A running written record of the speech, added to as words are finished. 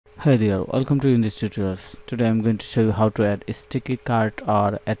Hi there, welcome to in this tutorials. Today I'm going to show you how to add a sticky cart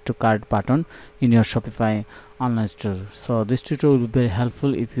or add to cart button in your Shopify online store. So this tutorial will be very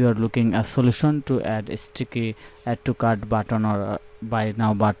helpful if you are looking a solution to add a sticky add to cart button or buy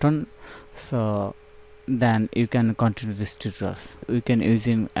now button. So then you can continue this tutorials. We can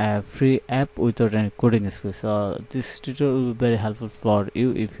using a free app without any coding skills. So this tutorial will be very helpful for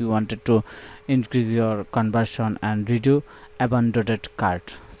you if you wanted to increase your conversion and redo abandoned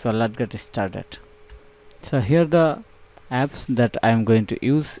cart. So let's get started. So here are the apps that I am going to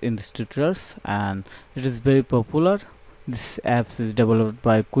use in this tutorials, and it is very popular. This apps is developed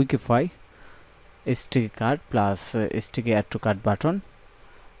by Quickify, sticky cart plus sticky add to cart button.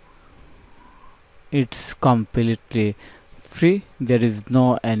 It's completely free. There is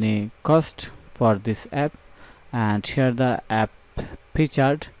no any cost for this app. And here the app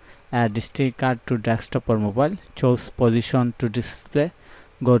featured: add sticky cart to desktop or mobile, choose position to display,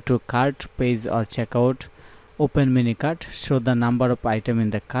 go to cart page or checkout, open mini cart, show the number of item in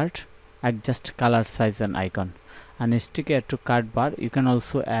the cart, adjust color, size and icon. And sticky add to cart bar, you can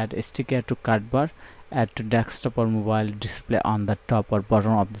also add a sticky add to cart bar, add to desktop or mobile display on the top or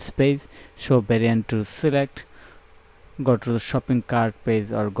bottom of this page, show variant to select, go to the shopping cart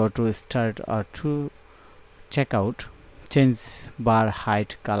page or go to start or to checkout, change bar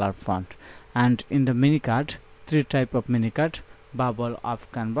height, color, font. And in the mini cart, three type of mini cart: bubble,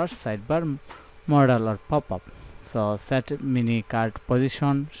 off canvas, sidebar, modal or pop-up. So set mini cart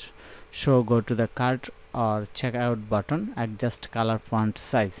position, show, go to the cart or checkout button, adjust color, font,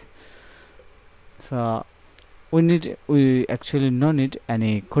 size. So we actually no need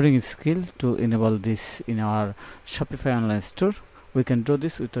any coding skill to enable this in our Shopify online store. We can do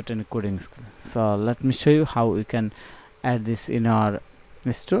this without any coding skill. So let me show you how we can add this in our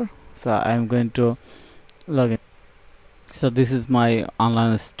store. So I am going to log in. So this is my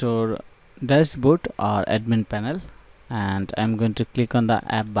online store dashboard or admin panel, and I'm going to click on the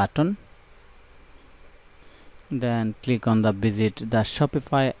app button, then click on the visit the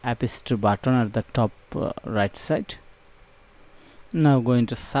Shopify app store button at the top right side. Now going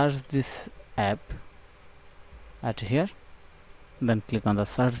to search this app at here, then click on the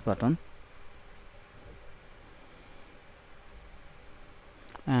search button,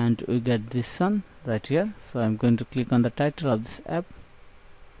 and we get this one right here. So I'm going to click on the title of this app,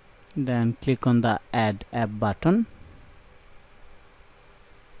 then click on the add app button.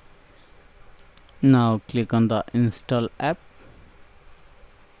 Now click on the install app,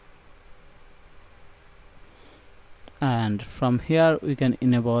 and from here we can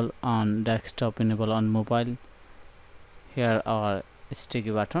enable on desktop, enable on mobile. Here our sticky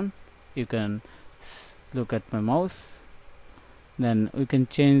button, you can look at my mouse. Then we can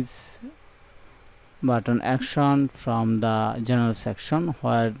change button action from the general section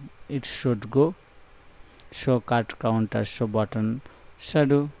where it should go: show cart counter, show button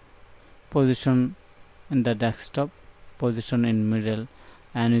shadow, position in the desktop, position in middle,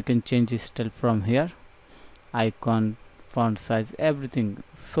 and you can change the style from here: icon, font size, everything.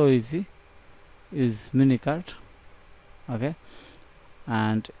 So easy. Use mini cart. Okay,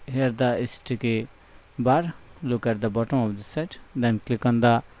 and here the sticky bar, look at the bottom of the site, then click on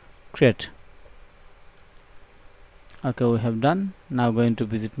the create. Okay, we have done. Now going to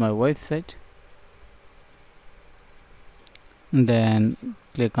visit my website, then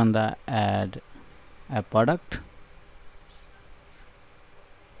click on the add a product,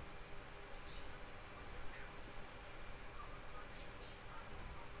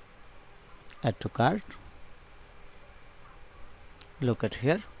 add to cart. Look at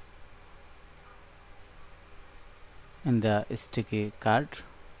here in the sticky cart,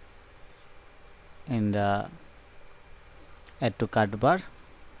 in the add to cart bar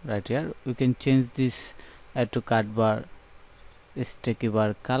right here, we can change this add to cart bar sticky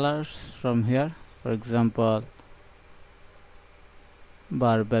bar colors from here. For example,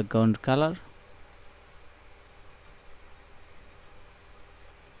 bar background color.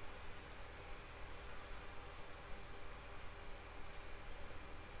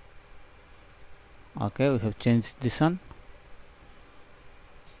 Okay, we have changed this one.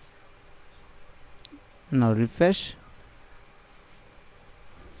 Now refresh.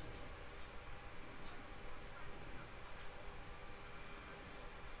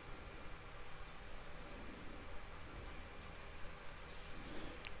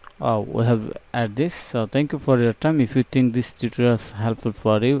 We have added this. So thank you for your time. If you think this tutorial is helpful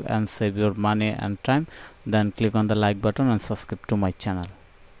for you and save your money and time, then click on the like button and subscribe to my channel.